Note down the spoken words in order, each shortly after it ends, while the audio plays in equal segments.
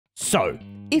So,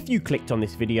 if you clicked on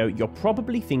this video, you're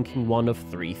probably thinking one of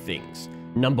three things.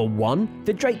 Number 1,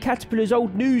 the Drake Caterpillar's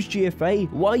old news, GFA.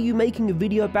 Why are you making a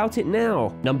video about it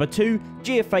now? Number 2,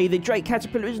 GFA, the Drake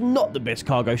Caterpillar is not the best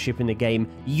cargo ship in the game.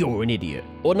 You're an idiot.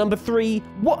 Or number 3,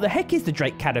 what the heck is the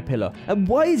Drake Caterpillar? And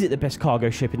why is it the best cargo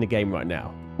ship in the game right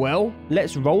now? Well,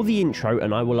 let's roll the intro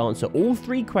and I will answer all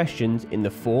 3 questions in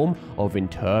the form of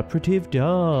interpretive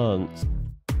dance.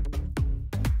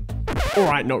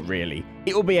 Alright, not really.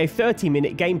 It will be a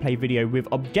 30-minute gameplay video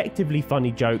with objectively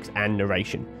funny jokes and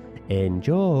narration.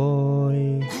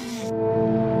 Enjoy!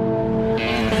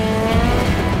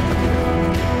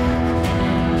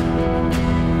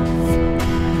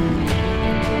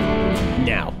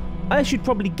 Now, I should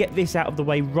probably get this out of the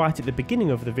way right at the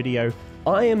beginning of the video.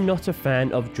 I am not a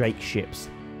fan of Drake ships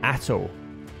at all.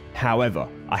 However,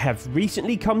 I have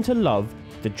recently come to love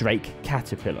the Drake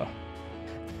Caterpillar.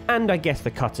 And I guess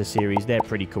the Cutter series, they're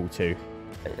pretty cool too.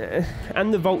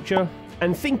 And the Vulture.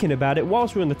 And thinking about it,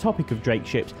 whilst we're on the topic of Drake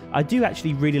ships, I do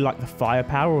actually really like the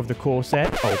firepower of the core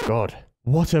set. Oh god.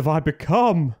 What have I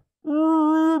become?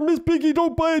 Miss Piggy,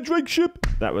 don't buy a Drake ship.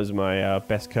 That was my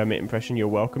best Kermit impression, you're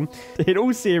welcome. In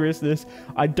all seriousness,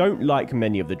 I don't like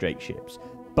many of the Drake ships.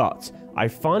 But I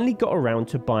finally got around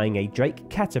to buying a Drake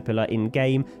Caterpillar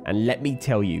in-game, and let me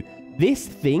tell you, this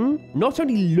thing not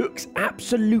only looks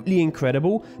absolutely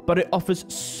incredible, but it offers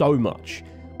so much.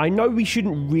 I know we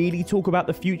shouldn't really talk about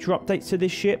the future updates to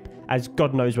this ship, as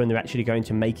God knows when they're actually going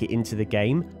to make it into the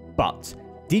game, but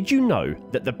did you know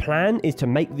that the plan is to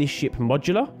make this ship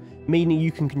modular? Meaning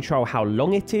you can control how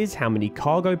long it is, how many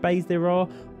cargo bays there are,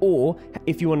 or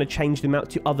if you want to change them out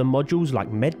to other modules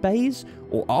like med bays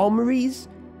or armories.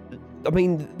 I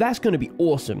mean, that's going to be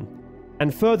awesome.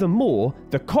 And furthermore,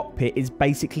 the cockpit is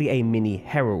basically a mini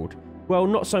Herald. Well,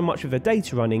 not so much with the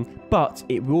data running, but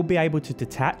it will be able to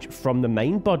detach from the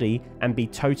main body and be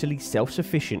totally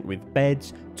self-sufficient with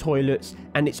beds, toilets,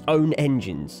 and its own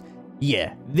engines.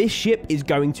 Yeah, this ship is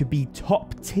going to be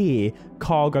top tier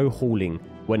cargo hauling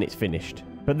when it's finished.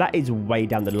 But that is way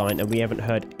down the line and we haven't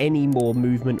heard any more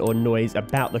movement or noise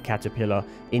about the Caterpillar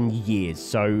in years,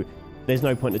 so there's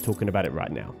no point in talking about it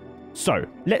right now. So,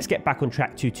 let's get back on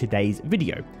track to today's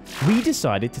video. We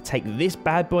decided to take this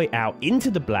bad boy out into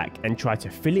the black and try to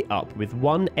fill it up with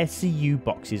 1 SCU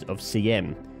boxes of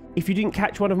CM. If you didn't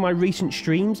catch one of my recent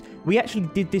streams, we actually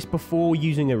did this before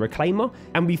using a reclaimer,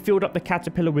 and we filled up the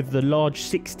Caterpillar with the large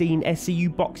 16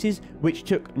 SCU boxes, which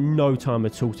took no time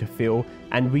at all to fill,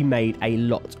 and we made a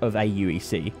lot of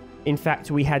AUEC. In fact,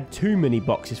 we had too many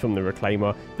boxes from the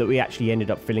reclaimer that we actually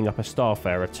ended up filling up a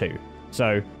Starfarer too.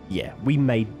 So yeah, we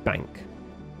made bank.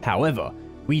 However,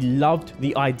 we loved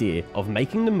the idea of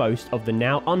making the most of the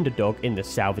now underdog in the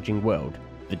salvaging world,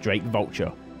 the Drake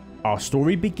Vulture. Our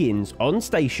story begins on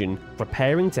station,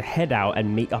 preparing to head out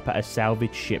and meet up at a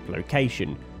salvage ship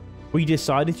location. We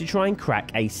decided to try and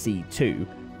crack a C2,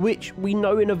 which we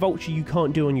know in a Vulture you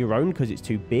can't do on your own because it's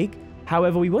too big.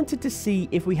 However, we wanted to see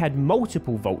if we had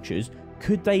multiple Vultures,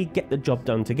 could they get the job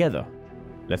done together?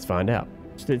 Let's find out.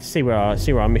 Let's see where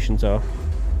our missions are.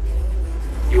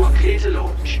 You are clear to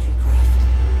launch.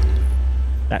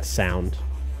 That sound.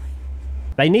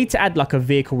 They need to add like a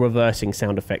vehicle reversing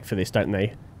sound effect for this, don't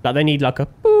they? Like they need like a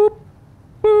boop,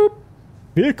 boop,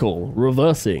 vehicle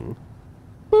reversing.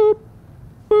 Boop,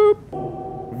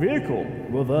 boop, vehicle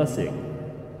reversing.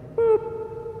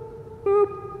 Boop,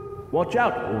 boop. Watch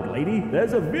out, old lady.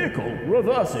 There's a vehicle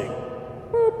reversing.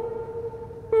 Boop,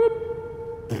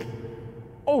 boop.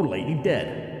 Old lady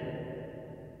dead.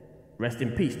 Rest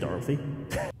in peace, Dorothy.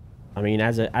 I mean,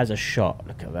 as a shot,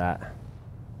 look at that.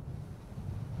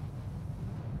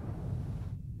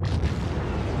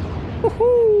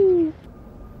 Woohoo!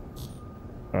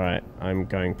 Alright, I'm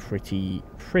going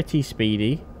pretty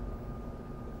speedy.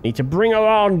 Need to bring her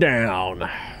on down.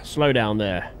 Slow down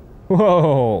there.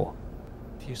 Whoa!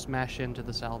 If you smash into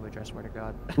the salvage, I swear to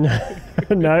God.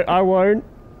 No, I won't.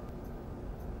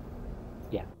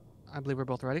 Yeah. I believe we're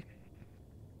both ready.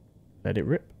 Let it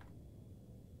rip.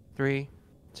 3,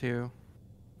 2,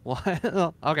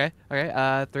 1. Okay.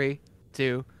 3,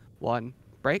 2, 1.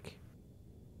 Break.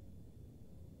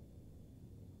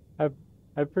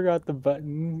 I forgot the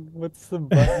button. What's the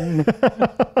button?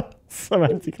 So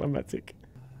anticlimactic.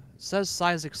 Says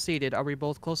size exceeded. Are we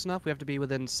both close enough? We have to be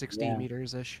within 60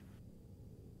 meters ish.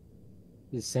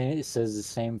 It says the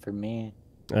same for me.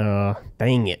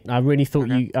 Dang it. I really thought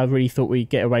we'd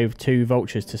get away with 2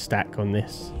 Vultures to stack on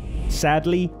this.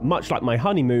 Sadly, much like my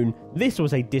honeymoon, this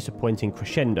was a disappointing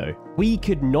crescendo. We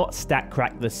could not stack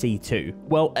crack the C2,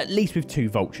 well, at least with 2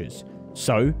 Vultures.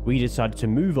 So we decided to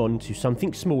move on to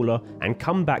something smaller and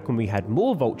come back when we had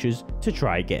more Vultures to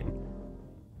try again.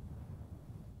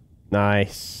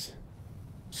 Nice.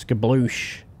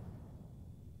 Skabloosh.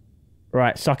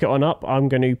 Right, suck it on up. I'm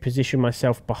going to position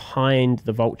myself behind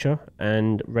the Vulture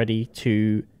and ready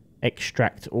to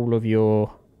extract all of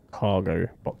your cargo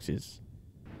boxes.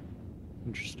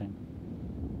 Interesting.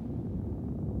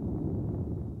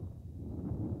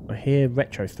 I hear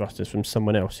retro thrusters from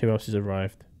someone else. Who else has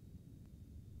arrived?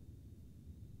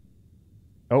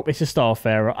 Oh, it's a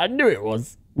Starfarer. I knew it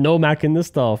was. Normac and the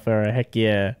Starfarer. Heck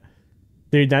yeah.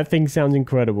 Dude, that thing sounds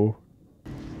incredible.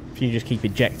 If you just keep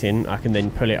ejecting, I can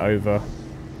then pull it over.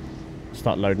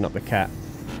 Start loading up the cat.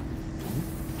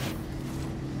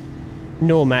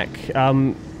 Normac, do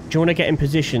you want to get in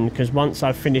position? Because once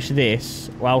I've finished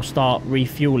this, I'll start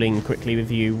refueling quickly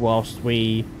with you whilst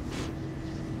we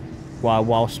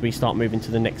start moving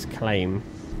to the next claim.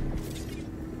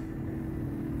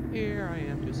 Here I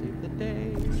am to save the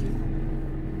day.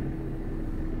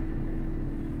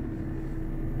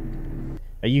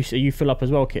 Are you full up as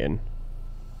well, Kitten?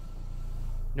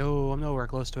 No, I'm nowhere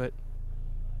close to it.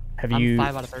 Have I'm you?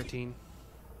 5 out of 13.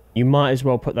 You might as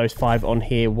well put those 5 on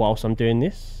here whilst I'm doing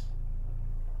this,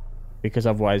 because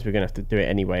otherwise we're gonna have to do it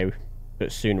anyway.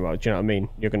 But sooner, do you know what I mean?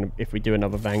 You're gonna, if we do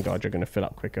another Vanguard, you're gonna fill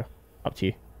up quicker. Up to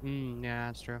you. Yeah,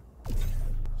 that's true.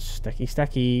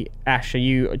 Stacky. Ash, are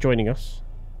you joining us?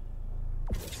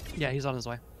 Yeah, he's on his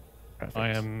way. Perfect. I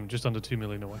am just under 2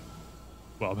 million away.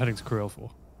 Well, I'm heading to Crew L4.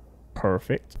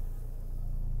 Perfect.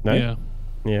 No? Yeah.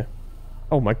 Yeah.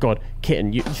 Oh my god,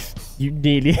 Kitten, you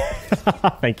nearly...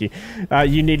 Thank you.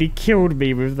 You nearly killed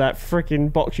me with that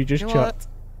freaking box you just chucked.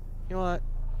 You know what?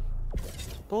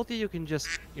 Both of you can just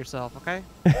yourself, okay?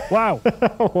 Wow.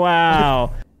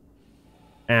 Wow.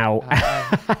 Ow.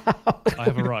 I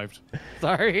have arrived.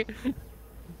 Sorry.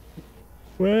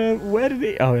 Where did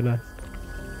it... Oh, nice.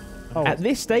 Oh. At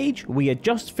this stage, we had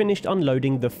just finished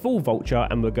unloading the full Vulture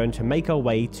and we're going to make our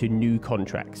way to new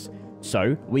contracts.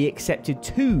 So, we accepted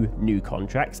 2 new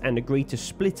contracts and agreed to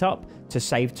split up to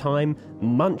save time,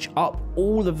 munch up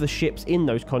all of the ships in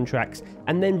those contracts,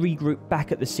 and then regroup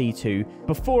back at the C2.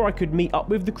 Before I could meet up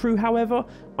with the crew, however,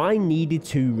 I needed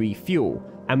to refuel.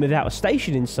 And without a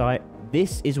station in sight,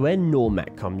 this is where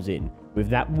Normac comes in, with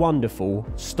that wonderful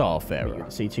Starfarer.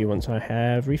 C2 once I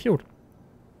have refueled.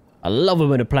 I love it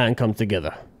when a plan comes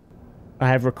together. I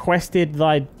have requested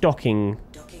thy docking.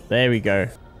 There we go.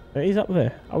 He's up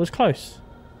there. I was close.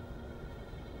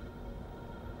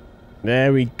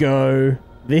 There we go.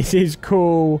 This is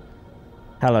cool.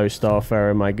 Hello,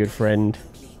 Starfarer, my good friend.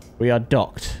 We are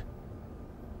docked.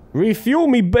 Refuel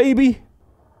me, baby.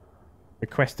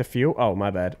 Request a fuel. Oh,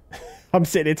 my bad. I'm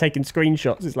sitting here taking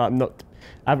screenshots. It's like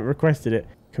I haven't requested it.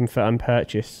 Confirm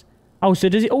purchase. Oh, so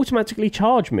does it automatically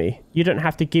charge me? You don't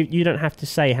have to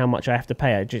say how much I have to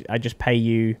pay. I just pay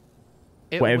you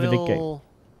whatever the game.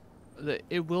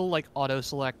 It will like auto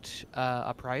select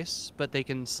a price, but they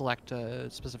can select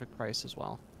a specific price as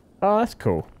well. Oh, that's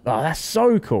cool. Oh, that's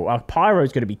so cool.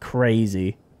 Pyro's going to be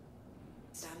crazy.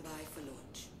 Stand by for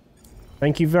launch.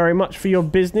 Thank you very much for your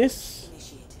business.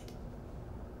 Initiated.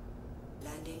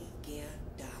 Landing gear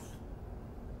down.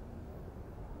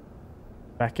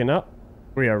 Backing up.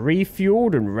 We are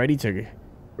refueled and ready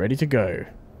to go.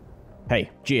 Hey,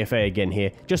 GFA again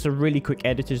here. Just a really quick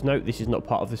editor's note. This is not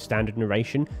part of the standard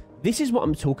narration. This is what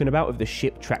I'm talking about with the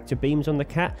ship tractor beams on the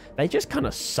cat. They just kind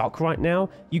of suck right now.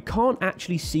 You can't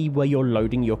actually see where you're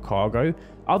loading your cargo.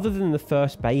 Other than the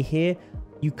first bay here,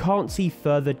 you can't see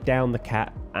further down the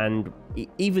cat, and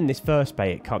even this first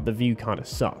bay, the view kind of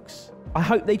sucks. I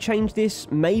hope they change this.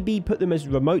 Maybe put them as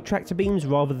remote tractor beams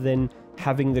rather than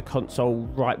having the console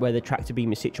right where the tractor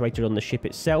beam is situated on the ship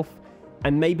itself.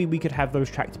 And maybe we could have those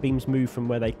tractor beams move from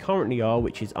where they currently are,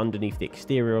 which is underneath the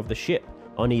exterior of the ship,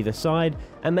 on either side,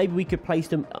 and maybe we could place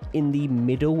them in the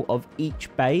middle of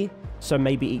each bay. So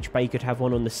maybe each bay could have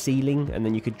one on the ceiling, and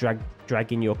then you could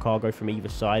drag in your cargo from either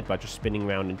side by just spinning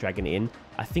around and dragging it in.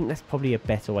 I think that's probably a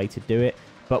better way to do it,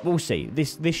 but we'll see.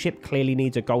 This ship clearly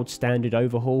needs a gold standard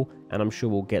overhaul, and I'm sure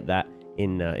we'll get that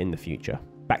in the future.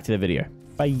 Back to the video.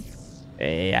 Bye.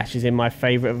 Hey, Ash is in my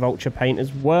favorite Vulture paint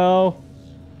as well.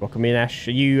 Welcome in, Ash.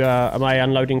 Are you? Am I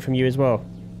unloading from you as well?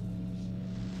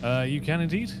 You can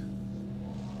indeed.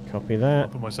 Copy I'll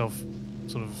that. put myself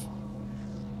sort of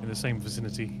in the same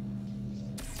vicinity.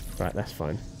 Right, that's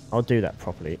fine. I'll do that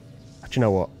properly. But you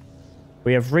know what?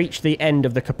 We have reached the end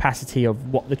of the capacity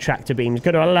of what the tractor beam is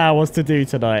going to allow us to do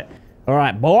tonight. All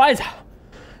right, boys.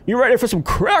 You ready for some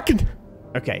cracking?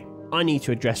 Okay, I need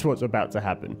to address what's about to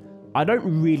happen. I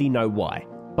don't really know why,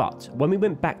 but when we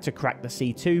went back to crack the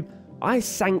C2, I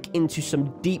sank into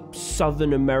some deep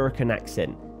Southern American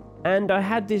accent. And I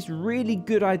had this really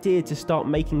good idea to start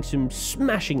making some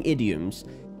smashing idioms.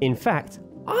 In fact,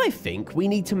 I think we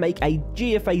need to make a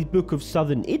GFA's Book of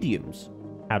Southern Idioms.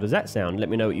 How does that sound? Let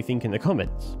me know what you think in the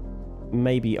comments.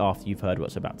 Maybe after you've heard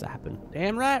what's about to happen.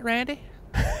 Damn right, Randy.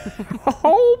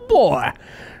 Oh boy,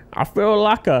 I feel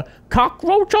like a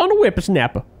cockroach on a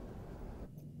whippersnapper.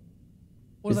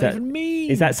 What does that even mean?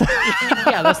 Is that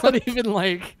Yeah, that's not even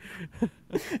like...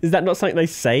 is that not something they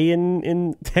say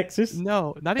in Texas?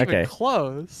 No, not even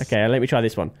close. Okay, let me try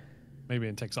this one. Maybe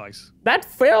in Texas. That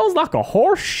feels like a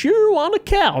horseshoe on a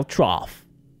cow trough.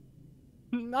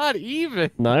 Not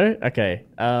even. No? Okay.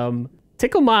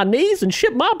 Tickle my knees and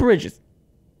ship my bridges.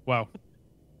 Wow.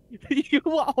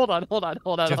 Hold on. You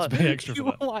have to pay extra for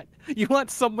that. You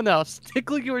want someone else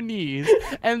tickle your knees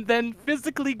and then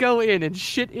physically go in and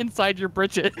shit inside your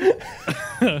britches.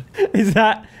 Is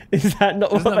that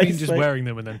not Doesn't what that they mean just say? wearing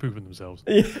them and then pooping themselves?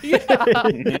 Yeah.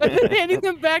 Handing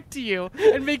them back to you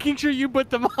and making sure you put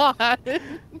them on.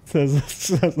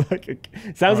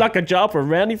 Sounds like a job for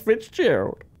Randy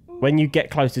Fitzgerald. When you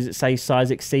get close, does it say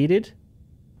size exceeded?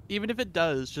 Even if it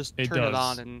does, just It turn it does.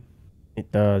 on and...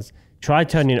 It does. Try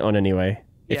turning it on anyway.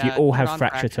 If you Yeah, all turn have on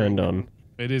fracture turned on.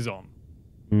 It is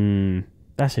on.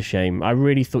 That's a shame. I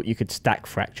really thought you could stack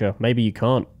fracture. Maybe you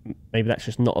can't. Maybe that's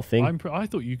just not a thing. I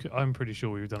thought you could. I'm pretty sure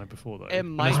we've done it before though. It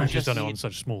might Unless we've just just done it be- on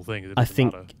such small things. It I doesn't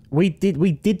think matter. we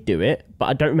did do it, but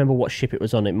I don't remember what ship it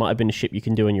was on. It might have been a ship you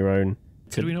can do on your own.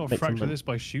 Could we not make some fracture money. this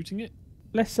by shooting it?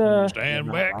 Let's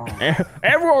Stand back.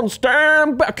 everyone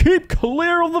stand back. Keep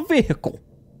clear of the vehicle.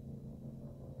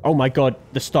 Oh my god,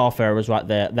 the Starfarer was right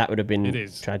there. That would have been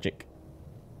tragic.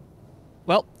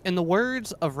 Well, in the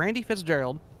words of Randy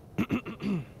Fitzgerald,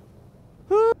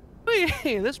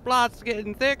 this plot's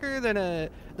getting thicker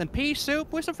than pea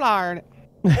soup with some flour in it.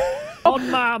 On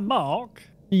my mark.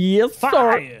 Yes, sir.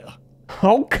 Fire.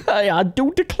 Okay, I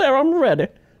do declare I'm ready.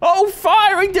 Oh,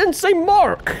 fire! He didn't say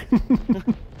Mark.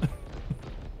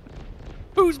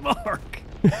 Who's Mark?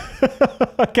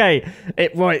 Okay,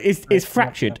 it's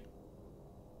fractured.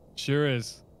 Sure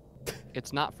is.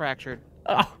 It's not fractured.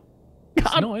 Oh, It's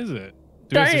God. not, is it?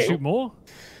 Do we have to Damn. shoot more?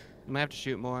 I might have to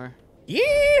shoot more.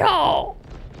 Yeehaw!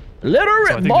 Let her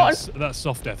So I rip, think boys. that's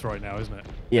soft death right now, isn't it?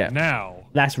 Yeah. Now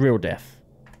That's real death.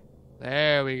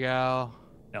 There we go.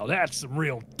 that's some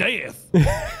real death.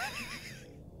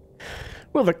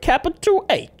 With a capital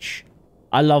H.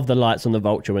 I love the lights on the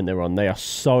Vulture when they're on. They are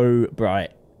so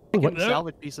bright. Get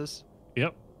salvage pieces.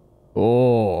 Yep.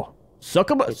 Oh, suck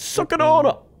it on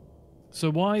up. So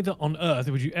why on earth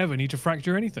would you ever need to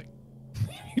fracture anything?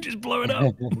 You just blow it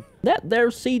up. That there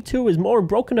C2 is more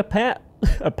broken apart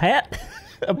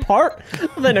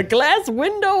than a glass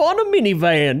window on a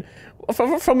minivan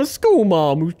from a school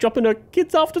mom who's dropping her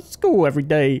kids off to school every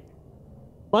day,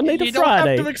 Monday to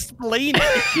Friday. You don't have to explain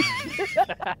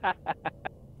it.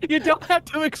 You don't have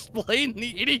to explain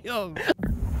the idiom.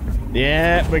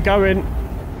 Yeah, we're going.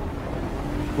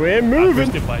 We're moving.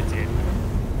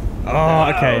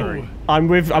 Oh, okay. I'm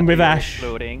with Ash.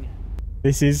 Exploding.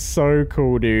 This is so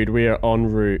cool, dude. We are en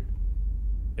route.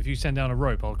 If you send down a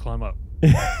rope, I'll climb up.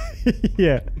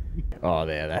 Yeah. Oh,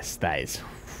 there. That is.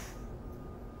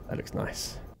 That looks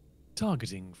nice.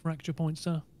 Targeting fracture point,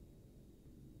 sir.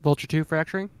 Vulture 2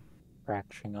 fracturing.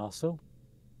 Fracturing also.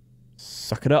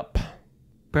 Suck it up.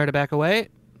 Prepare to back away.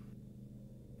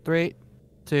 3,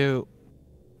 2,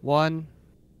 1.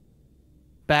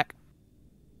 Back.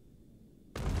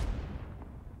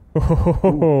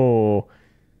 Oh,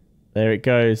 there it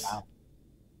goes. Wow.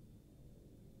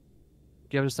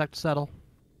 Give it a sec to settle.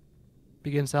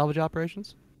 Begin salvage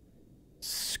operations.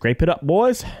 Scrape it up,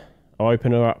 boys. I'll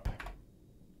open her up.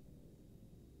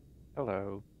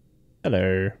 Hello.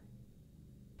 Hello.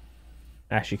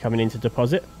 Ash, you coming in to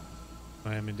deposit?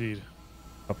 I am indeed.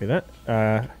 Copy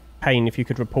that. Payne, if you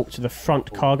could report to the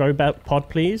front cargo pod,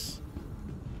 please.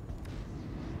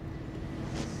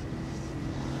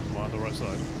 Am I on the right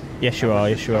side? Yes, you are.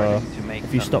 Yes, you are. To make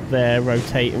If you some- stop there,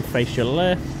 rotate and face your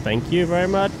left. Thank you very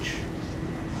much.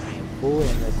 I am full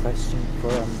and requesting for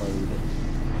unload.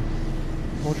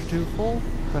 Vulture 2 full.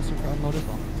 Pressing for unload as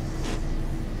well.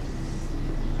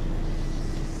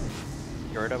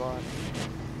 You're the boss.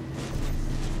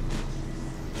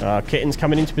 Kitten's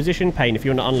coming into position. Payne, if you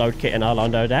want to unload Kitten, I'll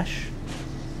unload Ash.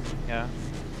 Yeah.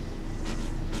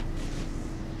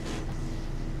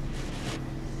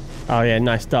 Oh yeah,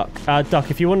 nice, Duck.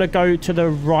 Duck, if you want to go to the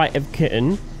right of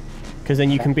Kitten, because then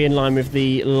you can be in line with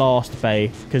the last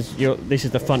bay, because this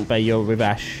is the front bay, you're with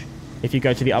Ash. If you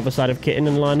go to the other side of Kitten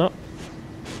and line up.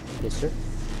 Yes, sir.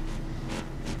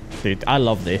 Dude, I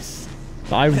love this.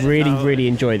 I really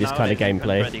enjoy this kind of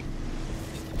gameplay. Ready.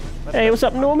 Hey, what's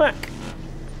up, Normac?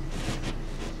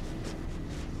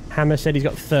 Hammer said he's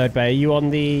got the third bay. Are you on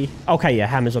the... Okay, yeah,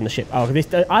 Hammer's on the ship. Oh,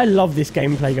 I love this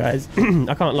gameplay, guys.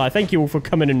 I can't lie. Thank you all for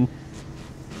coming and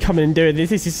doing this.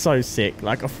 This is so sick.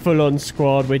 Like a full-on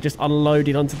squad. We're just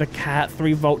unloading onto the cat.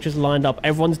 3 vultures lined up.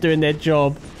 Everyone's doing their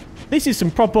job. This is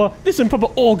some proper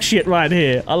org shit right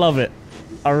here. I love it.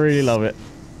 I really love it.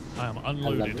 I am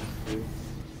unloaded.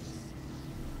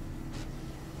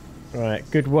 Right,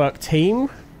 good work, team.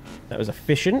 That was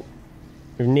efficient.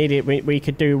 We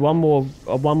could do one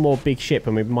more big ship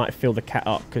and we might fill the cat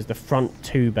up because the front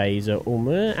 2 bays are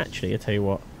almost... Actually, I tell you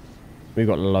what. We've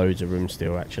got loads of room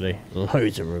still, actually.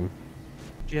 Loads of room.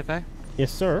 GFA?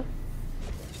 Yes, sir.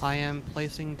 I am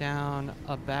placing down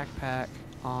a backpack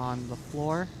on the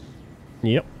floor.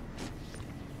 Yep.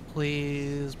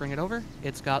 Please bring it over.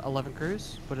 It's got 11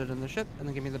 crews. Put it in the ship and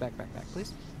then give me the backpack back,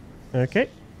 please. Okay.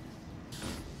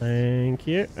 Thank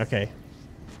you. Okay.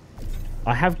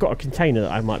 I have got a container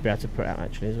that I might be able to put out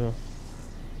actually as well.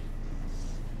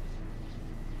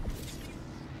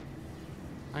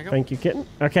 Thank you, kitten.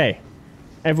 Okay.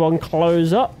 Everyone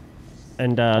close up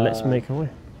and let's make our way.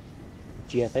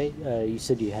 GFA, you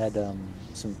said you had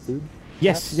some food?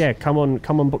 Yes, yeah, come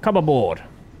aboard.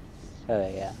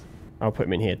 Yeah. I'll put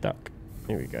him in here, Duck.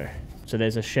 Here we go. So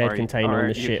there's a shared container on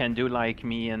the ship. You can do like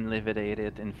me and levitate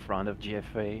it in front of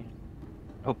GFA.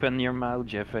 Open your mouth,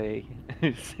 GFA.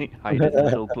 Hide it in the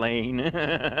little plane.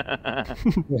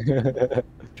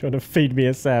 Trying to feed me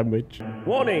a sandwich.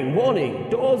 Warning, warning,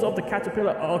 doors of the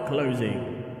caterpillar are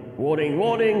closing. Warning,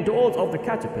 warning, doors of the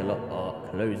caterpillar are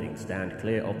closing. Stand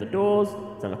clear of the doors.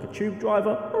 Sound like a tube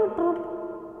driver.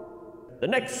 The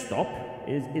next stop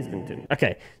is Islington.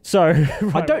 Okay, so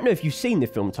I don't know if you've seen the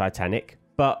film Titanic,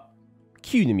 but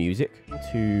cue the music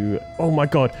to... Oh my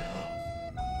god.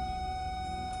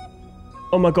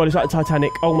 Oh my god, it's like the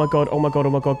Titanic. Oh my god, oh my god, oh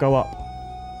my god, go up.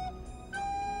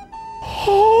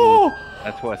 Oh!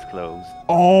 That was closed.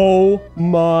 Oh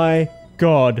my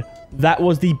god. That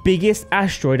was the biggest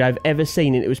asteroid I've ever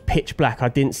seen, and it was pitch black. I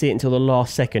didn't see it until the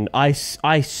last second. I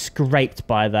scraped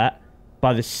by that,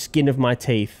 by the skin of my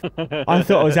teeth. I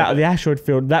thought I was out of the asteroid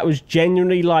field. That was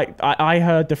genuinely like, I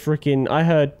heard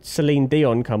Celine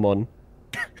Dion come on.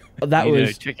 That you was...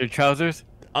 need to check your trousers?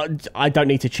 I don't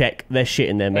need to check. There's shit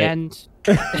in there, mate. And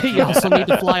you also need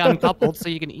to fly uncoupled so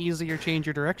you can easier change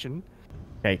your direction.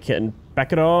 Okay, kitten,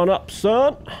 back it on up,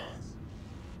 son.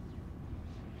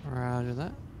 Roger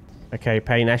that. Okay,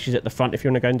 Payne, Ashes at the front if you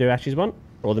want to go and do Ashes one,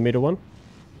 or the middle one.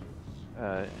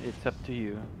 It's up to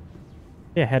you.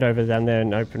 Yeah, head over down there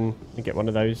and open and get one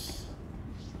of those.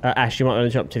 Ash, you might want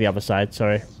to jump to the other side,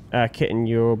 sorry. Kitten,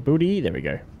 your booty, there we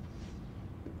go.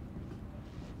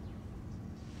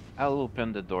 I'll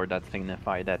open the door that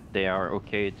signify that they are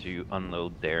okay to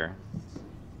unload there.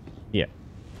 Yeah.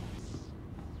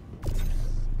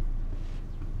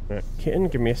 Kitten,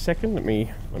 give me a second. Let me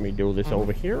do all this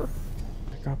over here.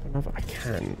 Pick up another. I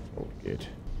can. Oh, good.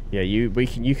 Yeah, you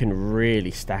can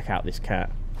really stack out this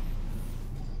cat.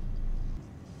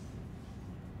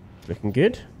 Looking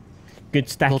good. Good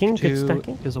stacking. Good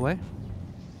stacking. Is away.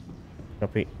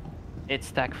 Copy. It's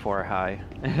stack 4 high.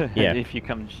 Yeah. if you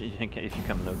come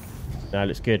look. No,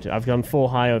 looks good. I've done 4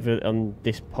 high over on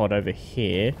this pod over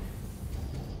here.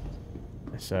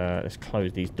 Let's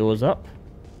close these doors up.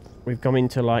 We've come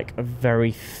into like a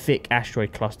very thick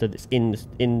asteroid cluster that's in.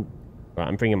 Right,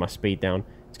 I'm bringing my speed down.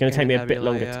 It's going to take me a bit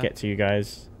longer to get to you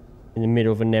guys. In the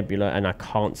middle of a nebula, and I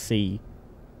can't see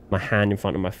my hand in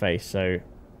front of my face. So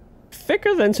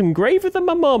thicker than some gravy that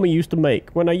my mama used to make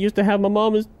when I used to have my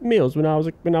mama's meals when I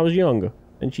was younger,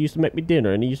 and she used to make me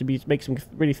dinner, and it used to make some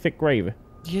really thick gravy.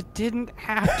 You didn't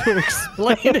have to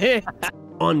explain it.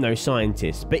 I'm no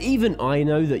scientist, but even I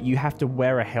know that you have to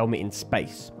wear a helmet in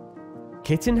space.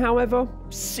 Kitten, however,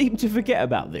 seemed to forget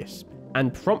about this,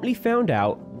 and promptly found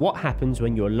out what happens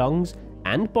when your lungs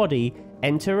and body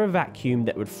enter a vacuum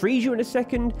that would freeze you in a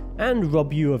second and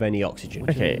rob you of any oxygen.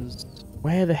 Okay,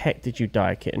 where the heck did you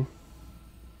die, Kitten?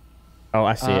 Oh,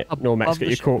 I see it. Normax, got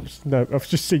your corpse. No, I've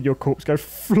just seen your corpse go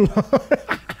fly.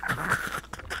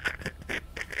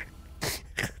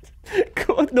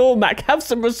 God, Normac, have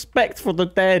some respect for the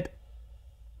dead.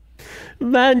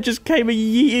 Man just came and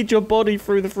yeeted your body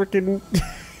through the freaking...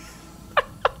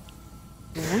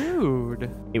 Rude.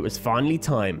 It was finally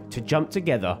time to jump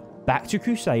together back to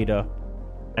Crusader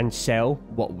and sell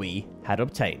what we had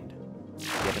obtained.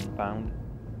 Get it found.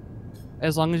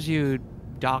 As long as you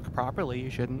dock properly, you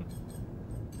shouldn't.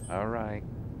 Alright.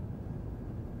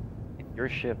 Your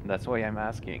ship, that's why I'm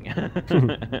asking.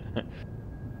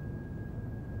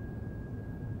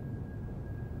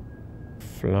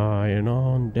 Flying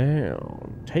on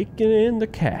down, taking in the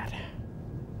cat.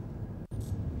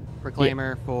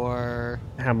 Reclaimer for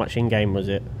How much in-game was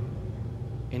it?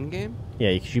 in-game?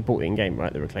 Yeah, because you bought it in-game,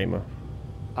 right, the Reclaimer?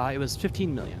 It was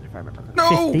 15 million, if I remember correctly.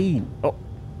 No! 15! Oh,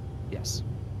 Yes.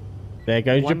 there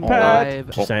goes your One pad! live-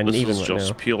 Just saying, This even is right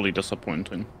just now. purely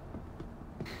disappointing.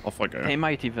 Off I go. They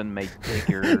might even make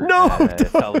bigger No,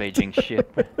 salvaging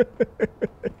ship.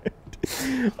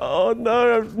 Oh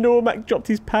no, Normac dropped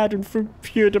his pad and from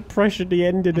pure depression he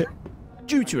ended it.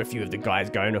 Due to a few of the guys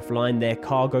going offline, their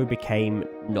cargo became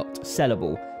not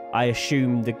sellable. I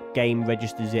assume the game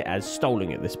registers it as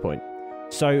stolen at this point.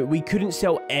 So we couldn't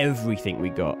sell everything we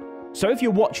got. So if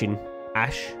you're watching,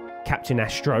 Ash, Captain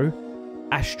Astro,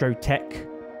 Astro Tech,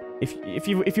 if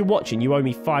you're watching, you owe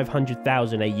me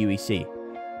 500,000 AUEC.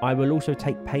 I will also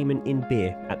take payment in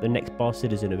beer at the next Bar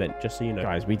Citizen event, just so you know.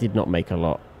 Guys, we did not make a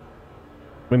lot.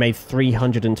 We made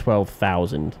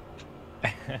 312,000.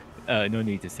 No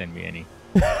need to send me any.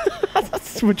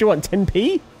 Would you want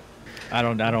 10p? I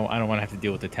don't want to have to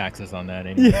deal with the taxes on that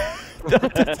anymore.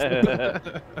 Yeah.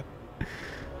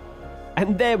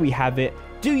 And there we have it.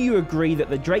 Do you agree that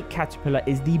the Drake Caterpillar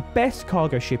is the best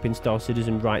cargo ship in Star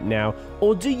Citizen right now,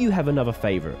 or do you have another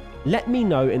favourite? Let me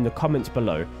know in the comments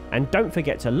below, and don't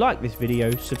forget to like this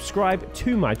video, subscribe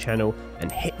to my channel,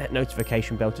 and hit that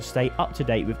notification bell to stay up to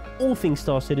date with all things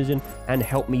Star Citizen and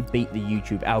help me beat the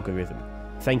YouTube algorithm.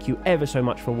 Thank you ever so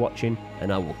much for watching,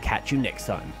 and I will catch you next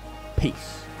time.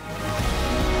 Peace.